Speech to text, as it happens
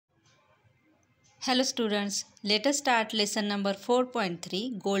Hello students, let us start lesson number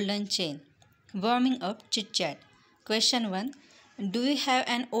 4.3 Golden Chain. Warming up chit chat. Question 1. Do you have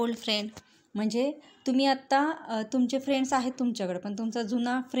an old friend? म्हणजे तुम्ही आत्ता तुमचे friends आहेत तुमच्याकडे, पण तुमचा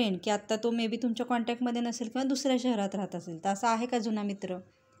जुना फ्रेंड की आत्ता तो मे बी तुमच्या कॉन्टॅक्टमध्ये नसेल किंवा दुसऱ्या शहरात राहत असेल, तर असा आहे का जुना मित्र?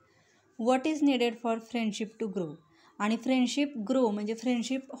 What is needed for friendship to grow? आणि फ्रेंडशिप ग्रो म्हणजे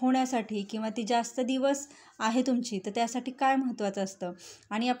फ्रेंडशिप होण्यासाठी किंवा ती जास्त दिवस आहे तुमची, तर त्यासाठी काय महत्त्वाचं असतं?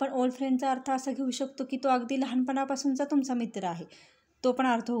 आणि आपण ओल्ड फ्रेंडचा अर्थ असा घेऊ शकतो की तो अगदी लहानपणापासूनचा तुमचा मित्र आहे, तो पण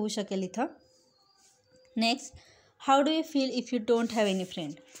अर्थ होऊ शकेल इथं. Next, how do you feel if you don't have any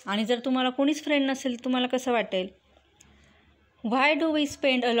friend? आणि जर तुम्हाला कोणीच फ्रेंड नसेल तुम्हाला कसं वाटेल? व्हाय do we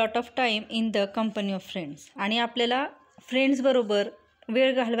spend a lot of time in the company of friends? आणि आपल्याला फ्रेंड्सबरोबर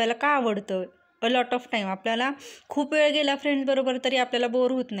वेळ घालवायला का आवडतं? अ लॉट ऑफ टाईम, आपल्याला खूप वेळ गेला फ्रेंड्सबरोबर तरी आपल्याला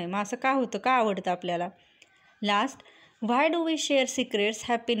बोर होत नाही, मग असं का होतं, का आवडतं आपल्याला? Last, why do we share secrets,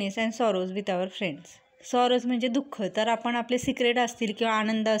 happiness and sorrows with our friends? Sorrows म्हणजे दुःख, तर आपण आपले सिक्रेट असतील किंवा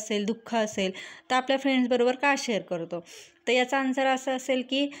आनंद असेल, दुःख असेल, तर आपल्या फ्रेंड्सबरोबर का शेअर करतो? तर याचा आन्सर असं असेल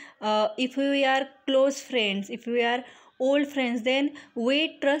की if we R close friends, if we R old friends, then we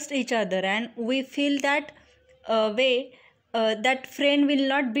trust each other and we feel that that friend will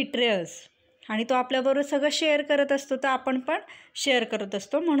not betray अस. आणि तो आपल्याबरोबर सगळं शेअर करत असतो, तर आपण पण शेअर करत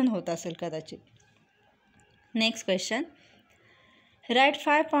असतो, म्हणून होत असेल कदाचित. Next question, right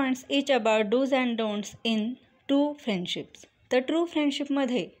 5 points each about dos and don'ts in true friendships. तर ट्रू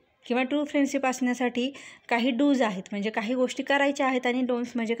फ्रेंडशिपमध्ये किंवा ट्रू फ्रेंडशिप असण्यासाठी काही डूज आहेत, म्हणजे काही गोष्टी करायच्या आहेत, आणि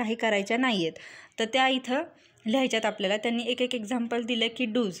डोंट्स म्हणजे काही करायच्या नाही आहेत. तर त्या इथं लिहायच्यात आपल्याला. त्यांनी एक एक एक्झाम्पल दिलं की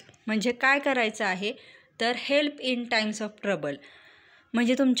डूज म्हणजे काय करायचं आहे, तर help in times of trouble,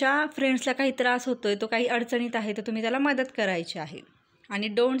 म्हणजे तुमच्या फ्रेंड्सला काही त्रास होतो आहे, तो काही अडचणीत आहे, तर तुम्ही त्याला मदत करायची आहे. आणि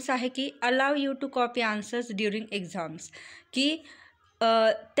डोंट्स आहे की allow you to copy answers during exams, की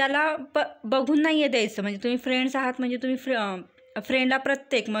त्याला बघून नाही आहे द्यायचं. म्हणजे तुम्ही फ्रेंड्स आहात म्हणजे तुम्ही फ्रेंडला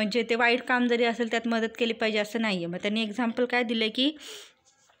प्रत्येक म्हणजे ते वाईट काम जरी असेल त्यात मदत केली पाहिजे असं नाही आहे. मग त्यांनी एक्झाम्पल काय दिलं की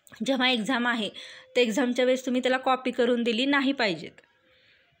जेव्हा एक्झाम आहे तर एक्झामच्या वेळेस तुम्ही त्याला कॉपी करून दिली नाही पाहिजेत.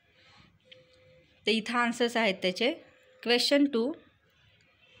 तर इथं आन्सर्स आहेत त्याचे. Question 2,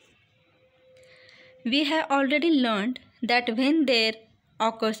 we have already learned that when there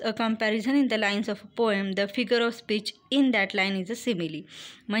occurs a comparison in the lines of a poem, the figure of speech in that line is a simile.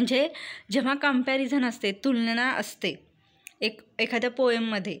 म्हणजे जेव्हा कंपॅरिझन असते, तुलना असते एखाद्या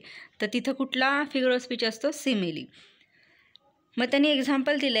पोएममध्ये, तर तिथं कुठला फिगर ऑफ स्पीच असतो? सिमिली. मग त्यांनी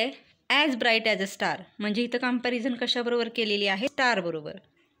एक्झाम्पल दिलं आहे as bright as a star, म्हणजे इथं कंपॅरिझन कशाबरोबर केलेली आहे? स्टारबरोबर.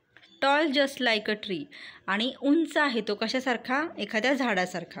 Tall just like a tree, आणि उंच आहे तो कशासारखा? एखाद्या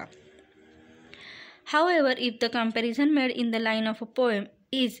झाडासारखा. However, if the comparison made in the line of a poem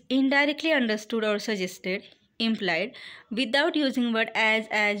is indirectly understood or suggested, implied, without using word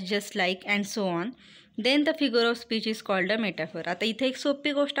as, just like, and so on, then the figure of speech is called a metaphor. आता इथे एक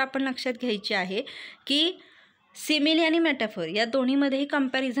सोपी गोष्ट आपण लक्षात घ्यायची आहे की सिमिली आणि मेटाफोर या दोन्हीमध्येही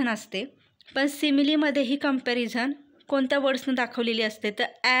कंपॅरिझन असते, पण सिमिलीमध्येही कंपॅरिझन कोणत्या वर्ड्सनं दाखवलेली असते? तर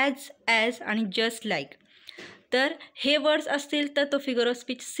ॲज आणि जस्ट लाईक. तर हे वर्ड्स असतील तर तो फिगर ऑफ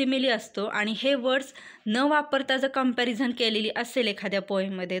स्पीच सिमिली असतो, आणि हे वर्ड्स न वापरता जर कंपॅरिझन केलेली असेल एखाद्या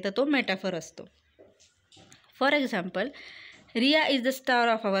पोएममध्ये तर तो मेटाफर असतो. For example, Riya is the star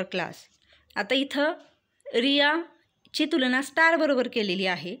of our class. आता इथं रियाची तुलना स्टारबरोबर केलेली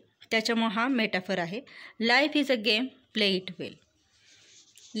आहे, त्याच्यामुळे हा मेटाफर आहे. Life is a game, play it well.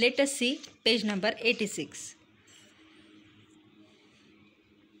 Let us C page number 86.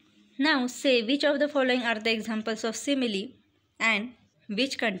 Now say which of the following are the examples of simile and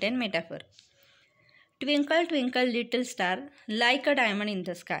which contain metaphor. Twinkle twinkle little star like a diamond in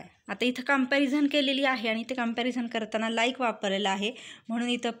the sky. आता इथं comparison केलेली आहे आणि ते comparison करताना like वापरलेलं आहे, म्हणून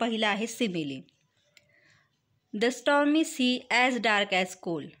इथं पहिलं आहे simile. The stormy C as dark as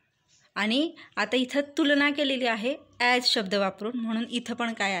Coal, आणि आता इथं तुलना केलेली आहे ॲज शब्द वापरून, म्हणून इथं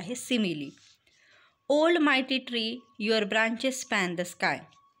पण काय आहे? Simile. Old mighty tree your branches span the sky.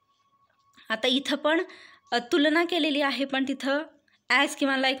 आता इथं पण तुलना केलेली आहे, पण तिथं ॲज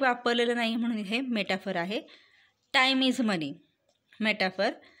किंवा लाईक वापरलेलं नाही, म्हणून हे मेटाफर आहे. Time is money,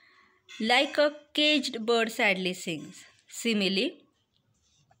 metaphor. Like a caged bird sadly sings, simile.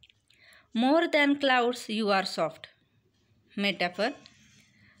 More than clouds you R soft, metaphor.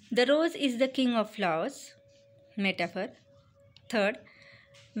 The rose is the king of flowers, metaphor. Third,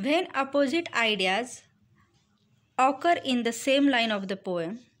 when opposite ideas occur in the same line of the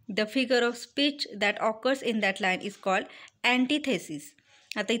poem, the figure of speech that occurs in that line is called antithesis.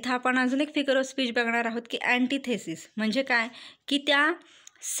 आता इथं आपण अजून एक figure of speech बघणार आहोत की अँटिथेसिस म्हणजे काय? की त्या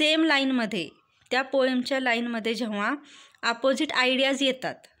सेम लाईनमध्ये, त्या पोएमच्या लाईनमध्ये जेव्हा अपोजिट आयडियाज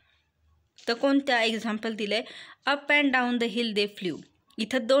येतात, तर कोणत्या एक्झाम्पल दिलं आहे, up and down the hill they flu.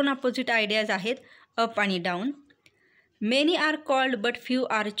 इथं 2 अपोजिट आयडियाज आहेत, अप आणि down. Many R called but few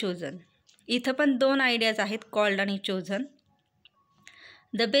R chosen. इथं पण 2 आयडियाज आहेत, कॉल्ड आणि chosen.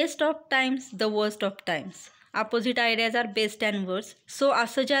 The best of times, the worst of times. Opposite ideas R best and worst. So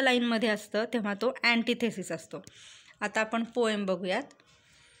असं ज्या लाईनमध्ये असतं तेव्हा तो अँटिथेसिस असतो. आता आपण पोएम बघूयात.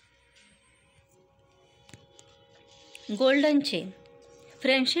 Golden chain.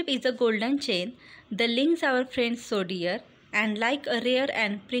 Friendship is a golden chain. The links our friends so dear and like a rare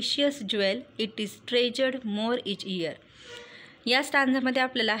and precious jewel it is treasured more each year. या स्टांजामध्ये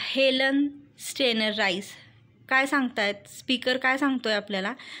आपल्याला हेलन स्टेनर राईस काय सांगतायत, स्पीकर काय सांगतोय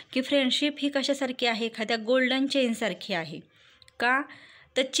आपल्याला की friendship ही कशासारखी आहे, एखाद्या गोल्डन चेनसारखी आहे. का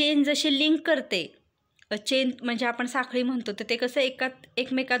तर चेन जशी लिंक करते, चेन म्हणजे आपण साखळी म्हणतो, तर ते कसं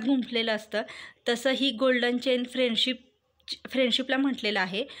एकमेकात गुंफलेलं असतं, तसं ही गोल्डन चेन फ्रेंडशिपला म्हटलेलं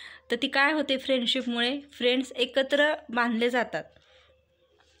आहे. तर ती काय होते, फ्रेंडशिपमुळे फ्रेंड्स एकत्र बांधले जातात.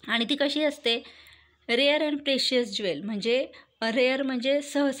 आणि ती कशी असते, रेअर अँड प्रेशियस ज्वेल. म्हणजे रेअर म्हणजे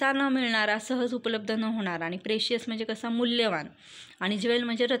सहसा न मिळणारा, सहज उपलब्ध न होणारा, आणि प्रेशियस म्हणजे कसा, मूल्यवान, आणि ज्वेल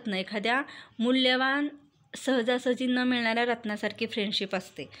म्हणजे रत्न. एखाद्या मूल्यवान सहजासहजी न मिळणाऱ्या रत्नासारखी फ्रेंडशिप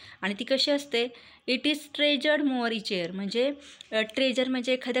असते. आणि ती कशी असते, it is treasured more each year. म्हणजे ट्रेजर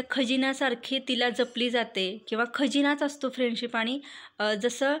म्हणजे एखाद्या खजिन्यासारखी तिला जपली जाते, किंवा खजिनाच असतो फ्रेंडशिप. आणि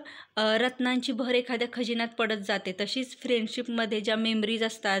जसं रत्नांची भर एखाद्या खजिन्यात पडत जाते, तशीच फ्रेंडशिपमध्ये ज्या मेमरीज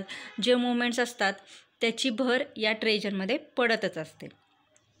असतात, जे मोमेंट्स असतात, त्याची भर या ट्रेजरमध्ये पडतच असते.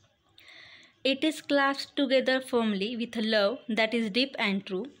 It is क्लास्प्ड together firmly with a love that is deep and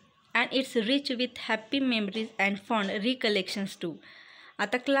true and it's rich with happy memories and fond रिकलेक्शन्स to.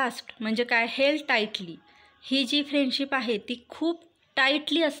 आता क्लास्प्ड म्हणजे काय, हेल्ड टाईटली. ही जी फ्रेंडशिप आहे ती खूप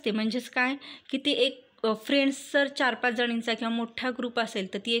टाईटली असते. म्हणजेच काय की ती एक फ्रेंड्स जर 4-5 जणींचा किंवा मोठा ग्रुप असेल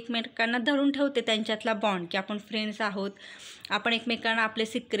तर ती एकमेकांना धरून ठेवते त्यांच्यातला बॉन्ड, की आपण फ्रेंड्स आहोत, आपण एकमेकांना आपले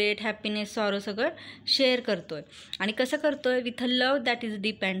सिक्रेट, हॅपीनेस, सॉरो सगळं शेअर करतो आहे. आणि कसं करतो आहे, with a love that is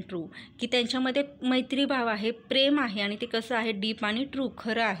deep and true, की त्यांच्यामध्ये मैत्रीभाव आहे, प्रेम आहे, आणि ते कसं आहे, डीप आणि ट्रू,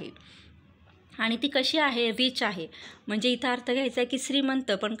 खरं आहे. आणि ती कशी आहे, रिच आहे. म्हणजे इथं अर्थ घ्यायचा आहे की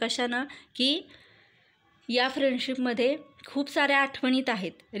श्रीमंत, पण कशानं, की या फ्रेंडशिपमध्ये खूप साऱ्या आठवणीत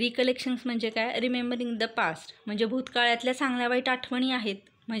आहेत. रिकलेक्शन्स म्हणजे काय, रिमेंबरिंग द पास्ट, म्हणजे भूतकाळातल्या चांगल्या वाईट आठवणी आहेत.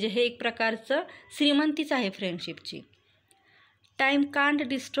 म्हणजे हे एक प्रकारचं श्रीमंतीच आहे फ्रेंडशिपची. Time can't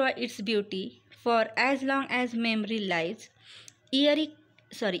destroy it's beauty for as long as memory leaves.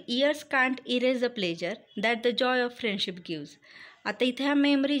 Years can't erase the pleasure that the Joy of friendship gives. आता इथे ह्या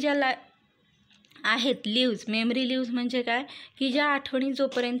मेमरी ज्या आहेत, लिव्ज, मेमरी लिव्ज म्हणजे काय, की ज्या आठवणी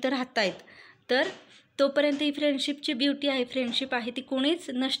जोपर्यंत राहत आहेत तर तोपर्यंत ही फ्रेंडशिपची ब्युटी आहे, फ्रेंडशिप आहे, ती कोणीच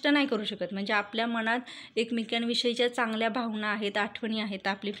नष्ट नाही करू शकत. म्हणजे आपल्या मनात एकमेकांविषयीच्या चांगल्या भावना आहेत, आठवणी आहेत,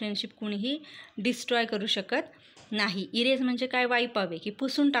 आपली फ्रेंडशिप कोणीही डिस्ट्रॉय करू शकत नाही. इरेज म्हणजे काय, वाईपावे, की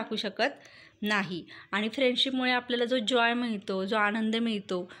पुसून टाकू शकत नाही. आणि फ्रेंडशिपमुळे आपल्याला जो जॉय मिळतो, जो आनंद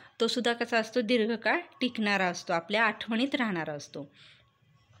मिळतो, तो सुद्धा कसा असतो, दीर्घकाळ टिकणारा असतो, आपल्या आठवणीत राहणारा असतो.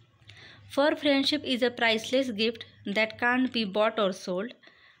 For friendship is a priceless gift that can't be bought or sold,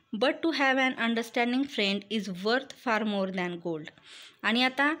 but to have and understanding friend is worth फार मोर दॅन गोल्ड. आणि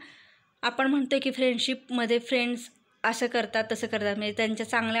आता आपण म्हणतो की फ्रेंडशिपमध्ये फ्रेंड्स असं करतात, तसं करतात, म्हणजे त्यांच्या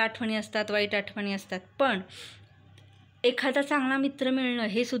चांगल्या आठवणी असतात, वाईट आठवणी असतात, पण एखादा चांगला मित्र मिळणं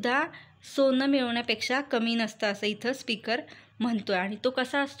हे सुद्धा सोनं मिळवण्यापेक्षा कमी नसतं, असं इथं स्पीकर म्हणतो आहे. आणि तो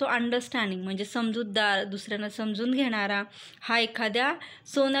कसा असतो, अंडरस्टँडिंग म्हणजे समजूतदार, दुसऱ्यांना समजून घेणारा, हा एखाद्या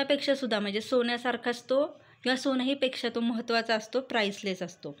सोन्यापेक्षा सुद्धा, म्हणजे सोन्यासारखाच तो, किंवा सोन्याहीपेक्षा तो महत्त्वाचा असतो, प्राइसलेस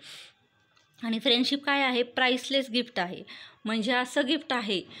असतो. आणि फ्रेंडशिप काय आहे, प्राइसलेस गिफ्ट आहे. म्हणजे असं गिफ्ट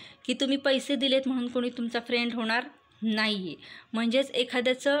आहे की तुम्ही पैसे दिलेत म्हणून कोणी तुमचा फ्रेंड होणार नाही आहे. म्हणजेच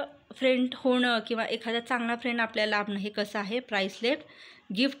एखाद्याचं फ्रेंड होणं किंवा एखादा चांगला फ्रेंड आपल्याला लाभणं हे कसं आहे, प्राइसलेस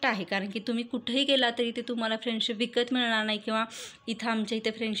गिफ्ट आहे. कारण की तुम्ही कुठेही गेला तरी ते तुम्हाला फ्रेंडशिप विकत मिळणार नाही, किंवा इथं आमच्या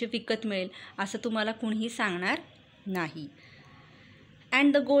इथे फ्रेंडशिप विकत मिळेल असं तुम्हाला कुणीही सांगणार नाही.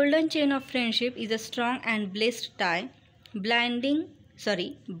 And the golden chain of friendship is a strong and blessed tie,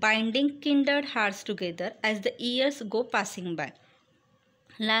 binding kindred hearts together as the years go passing by.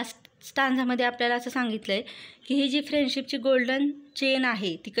 Last स्टांजामध्ये आपल्याला असं सांगितलं आहे की ही जी फ्रेंडशिपची गोल्डन चेन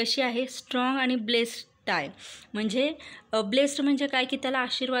आहे ती कशी आहे, स्ट्रॉंग आणि ब्लेस्ड टाय. म्हणजे ब्लेस्ड म्हणजे काय, की त्याला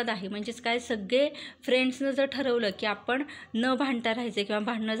आशीर्वाद आहे. म्हणजेच काय, सगळे फ्रेंड्सनं जर ठरवलं की आपण न भांडता राहायचं किंवा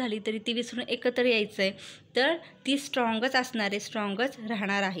भांडणं झाली तरी ती विसरून एकत्र यायचं आहे, तर ती स्ट्रॉंगच असणार आहे, स्ट्रॉंगच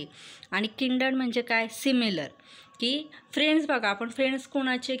राहणार आहे. आणि किंडर्ड म्हणजे काय, सिमिलर, की फ्रेंड्स बघा, आपण फ्रेंड्स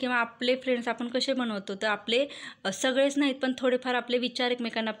कोणाचे किंवा आपले फ्रेंड्स आपण कसे बनवतो, तर आपले सगळेच नाहीत पण थोडेफार आपले विचार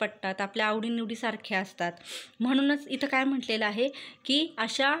एकमेकांना पटतात, आपल्या आवडीनिवडी सारख्या असतात. म्हणूनच इथं काय म्हटलेलं आहे की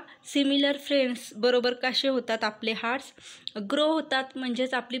अशा सिमिलर फ्रेंड्स बरोबर कसे होतात आपले हार्ट्स ग्रो होतात,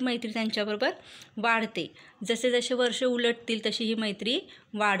 म्हणजेच आपली मैत्री त्यांच्याबरोबर वाढते. जसे जसे वर्ष उलटतील तशी ही मैत्री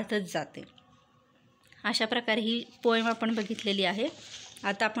वाढतच जाते. अशा प्रकारे ही पोएम आपण बघितलेली आहे.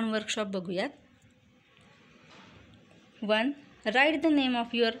 आता आपण वर्कशॉप बघूयात. 1. Write the name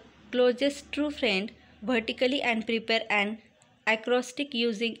of your closest true friend vertically and prepare an acrostic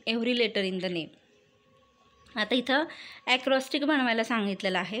using every letter in the name. आता इथं ॲक्रॉस्टिक बनवायला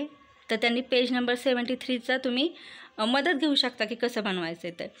सांगितलेलं आहे, तर त्यांनी पेज नंबर 73चा तुम्ही मदत घेऊ शकता की कसं बनवायचं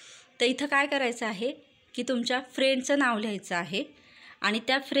आहे. तर इथं काय करायचं आहे की तुमच्या फ्रेंडचं नाव लिहायचं आहे आणि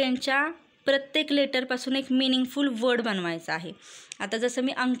त्या फ्रेंडच्या प्रत्येक लेटरपासून एक मिनिंगफुल वर्ड बनवायचा आहे. आता जसं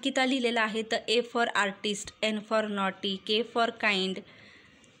मी अंकिता लिहिलेलं आहे, तर A for artist, N for naughty, K for kind,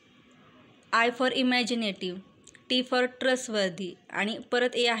 I for imaginative, T for trustworthy आणि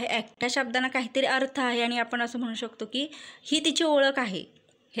परत ए आहे ॲक्ट. त्या शब्दांना काहीतरी अर्थ आहे आणि आपण असं म्हणू शकतो की ही तिची ओळख आहे.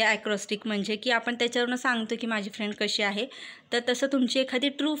 हे ॲक्रॉस्टिक म्हणजे की आपण त्याच्यावरून सांगतो की माझी फ्रेंड कशी आहे. तर तसं तुमची एखादी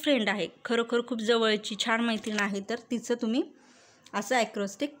ट्रू फ्रेंड आहे, खरोखर खूप जवळची छान मैत्रीण आहे, तर तिचं तुम्ही असं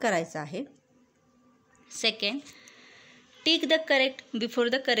ॲक्रॉस्टिक करायचं आहे. Second, tick the correct before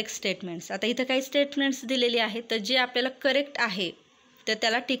the correct statements. आता इथं काही स्टेटमेंट्स दिलेली आहेत, तर जे आपल्याला करेक्ट आहे तर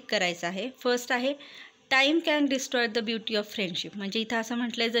त्याला टिक करायचं आहे. फर्स्ट आहे time can destroy the beauty of friendship. म्हणजे इथं असं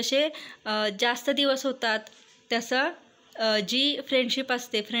म्हटलं आहे जसे जास्त दिवस होतात तसं जी फ्रेंडशिप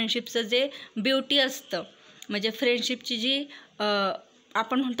असते, फ्रेंडशिपचं जे ब्युटी असतं, म्हणजे फ्रेंडशिपची जी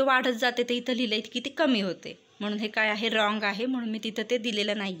आपण म्हणतो वाढत जाते, ते इथं लिहिलं आहे की ती कमी होते. म्हणून हे काय आहे, रॉंग आहे, म्हणून मी तिथं ते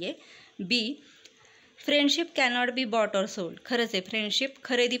दिलेलं नाही आहे. बी, friendship cannot be bought or sold. खरंच आहे, फ्रेंडशिप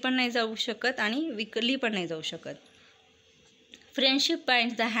खरेदी पण नाही जाऊ शकत आणि विकली पण नाही जाऊ शकत. Friendship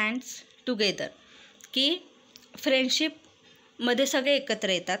binds the hands together, की फ्रेंडशिपमध्ये सगळे एकत्र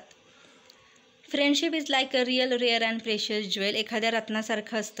येतात. Friendship is like a real rare and precious jewel. एखाद्या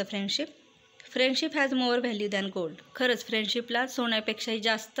रत्नासारखं असतं friendship. Friendship has more value than gold. खरंच फ्रेंडशिपला सोन्यापेक्षाही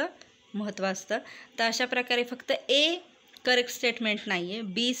जास्त महत्त्व असतं. तर अशा प्रकारे फक्त ए करेक्ट स्टेटमेंट नाही आहे,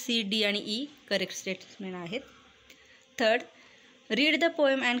 बी, सी, डी आणि ई करेक्ट स्टेटमेंट आहेत. Third, read the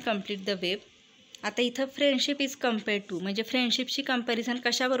poem and complete the web. आता इथं फ्रेंडशिप इज कम्पेअर टू, म्हणजे फ्रेंडशिपची कंपॅरिझन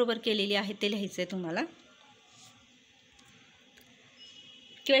कशाबरोबर केलेली आहे ते लिहायचं आहे तुम्हाला.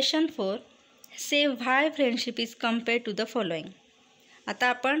 Question 4, say why friendship is compare to the following. आता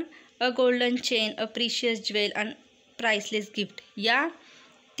आपण अ golden chain, a precious jewel and priceless gift या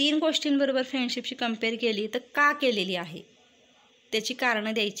 3 गोष्टींबरोबर फ्रेंडशिपची कंपेअर केली, तर का केलेली आहे त्याची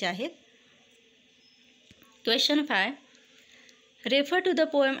कारणं द्यायची आहेत. Question 5, refer to the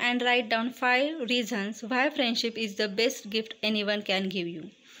poem and write down 5 reasons why friendship is the best gift anyone can give you.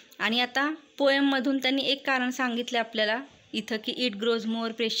 आणि आता पोएममधून त्यांनी एक कारण सांगितले आपल्याला इथं की it grows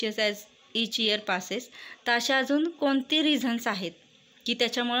more precious as each year passes. तर अशा अजून कोणती रिझन्स आहेत की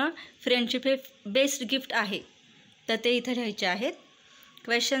त्याच्यामुळं फ्रेंडशिप हे बेस्ट गिफ्ट आहे, तर ते इथं लिहायचे आहेत.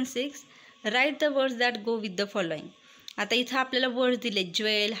 Question 6, write the words that go with the following. आता इथं आपल्याला वर्ड्स दिले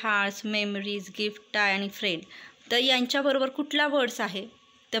jewel, hearts, memories, gift, tie आणि फ्रेंड. तर यांच्याबरोबर कुठला वर्ड्स आहे,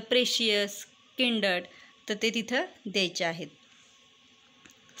 तर प्रेशियस, किंडर्ड, तर ते तिथं द्यायचे आहेत.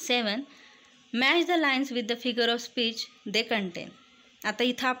 7, match the lines with the figure of speech they contain. आता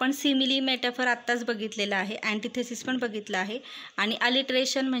इथं आपण सिमिली, मेटाफर आत्ताच बघितलेलं आहे, अँटिथेसिस पण बघितलं आहे आणि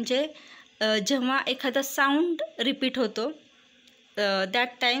अलिटरेशन म्हणजे जेव्हा एखादा साऊंड रिपीट होतो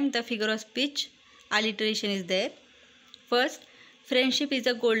that time the figure of speech alliteration is there. First, friendship is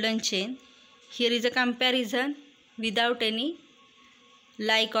a golden chain. Here is a comparison without any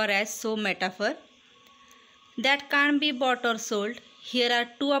like or as, so metaphor. That can't be bought or sold. Here are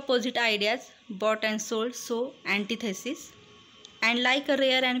 2 opposite ideas, bought and sold, so antithesis. And like a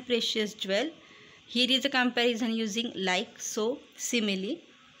rare and precious jewel. Here is a comparison using like, so simile.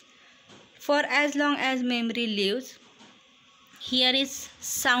 For as long as memory lives. Here is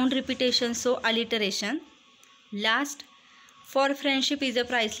sound repetition, so alliteration. Last, for friendship is a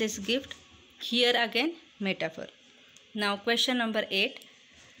priceless gift. Here again metaphor. Now question number 8.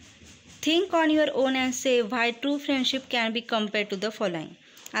 Think on your own and say why true friendship can be compared to the following.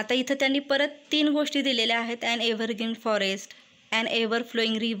 आता इथं त्यांनी परत 3 गोष्टी दिलेल्या आहेत. an evergreen forest, an ever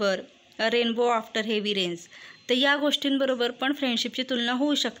flowing river, a rainbow after heavy rains. तर या गोष्टींबरोबर पण फ्रेंडशिपची तुलना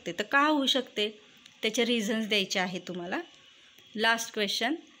होऊ शकते. तर का होऊ शकते त्याचे रिझन्स द्यायचे आहेत तुम्हाला. Last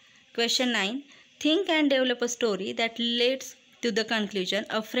question, question 9, think and develop a story that let's to the conclusion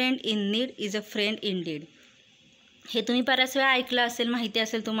a friend in need is a friend in deed. हे तुम्ही बऱ्याच वेळा ऐकलं असेल, माहिती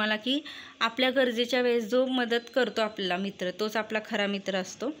असेल तुम्हाला, की आपल्या गरजेच्या वेळेस जो मदत करतो आपल्याला मित्र तोच आपला खरा मित्र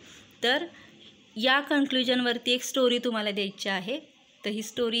असतो. तर या कन्क्ल्युजनवरती एक स्टोरी तुम्हाला द्यायची आहे. तर ही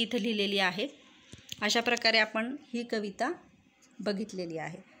स्टोरी इथं लिहिलेली आहे. अशा प्रकारे आपण ही कविता बघितलेली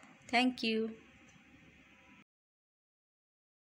आहे. थँक्यू.